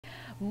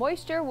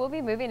Moisture will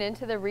be moving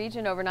into the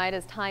region overnight,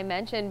 as Ty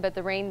mentioned, but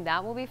the rain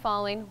that will be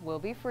falling will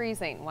be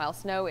freezing. While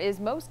snow is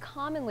most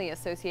commonly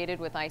associated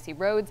with icy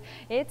roads,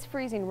 it's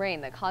freezing rain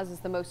that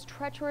causes the most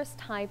treacherous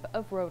type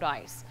of road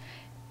ice.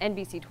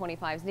 NBC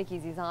 25's Nikki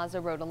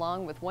Zizaza rode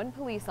along with one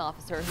police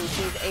officer who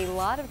sees a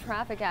lot of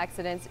traffic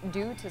accidents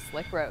due to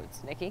slick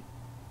roads. Nikki?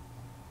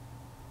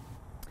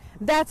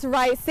 That's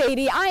right,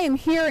 Sadie. I am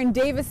here in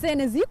Davison.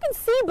 As you can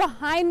see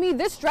behind me,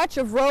 this stretch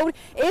of road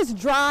is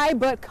dry,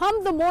 but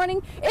come the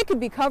morning, it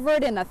could be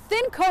covered in a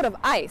thin coat of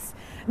ice.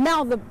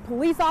 Now, the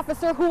police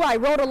officer who I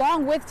rode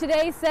along with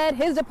today said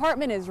his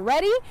department is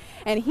ready,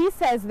 and he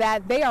says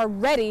that they are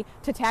ready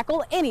to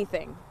tackle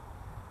anything.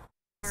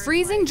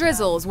 Freezing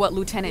drizzle is what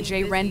Lieutenant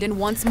Jay Rendon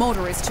wants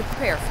motorists to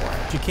prepare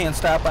for. You can't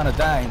stop on a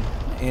dime,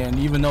 and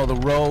even though the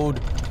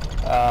road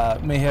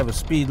may have a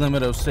speed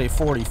limit of, say,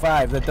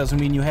 45, that doesn't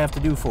mean you have to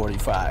do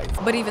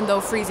 45. But even though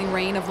freezing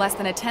rain of less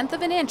than 1/10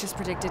 of an inch is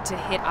predicted to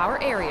hit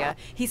our area,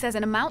 he says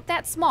an amount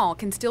that small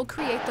can still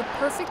create the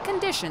perfect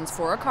conditions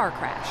for a car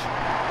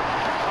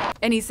crash.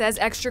 And he says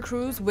extra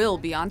crews will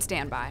be on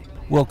standby.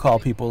 We'll call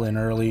people in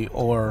early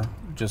or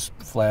just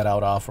flat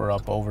out offer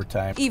up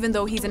overtime. Even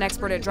though he's an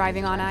expert at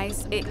driving on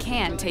ice, it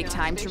can take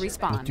time to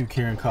respond. With due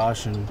care and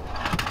caution,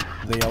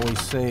 they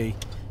always say,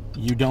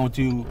 you don't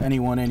do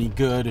anyone any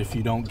good if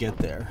you don't get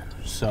there.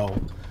 So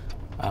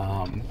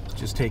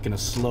just taking a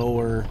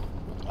slower,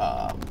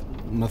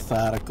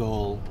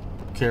 methodical,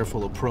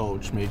 careful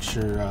approach, make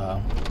sure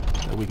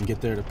that we can get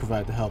there to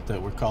provide the help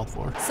that we're called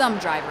for. Some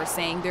drivers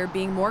saying they're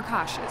being more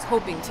cautious,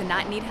 hoping to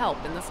not need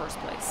help in the first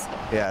place.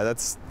 Yeah,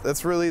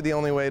 that's really the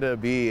only way to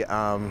be.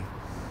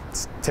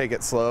 Take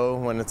it slow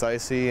when it's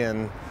icy,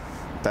 and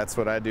that's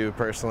what I do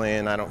personally,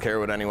 and I don't care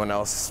what anyone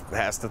else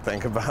has to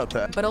think about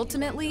that. But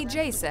ultimately,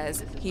 Jay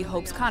says he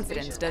hopes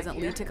confidence doesn't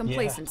lead to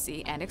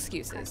complacency and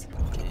excuses.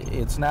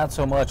 It's not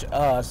so much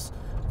us,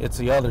 it's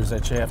the others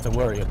that you have to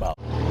worry about.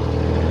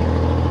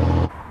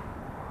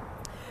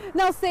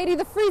 Now, Sadie,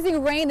 the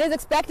freezing rain is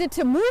expected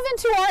to move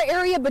into our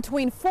area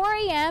between 4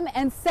 a.m.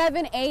 and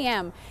 7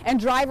 a.m. And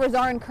drivers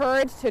are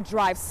encouraged to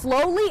drive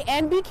slowly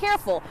and be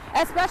careful,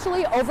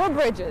 especially over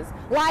bridges.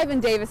 Live in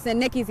Davison,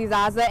 Nikki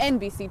Zizaza,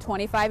 NBC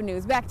 25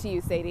 News. Back to you,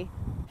 Sadie.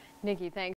 Nikki, thanks.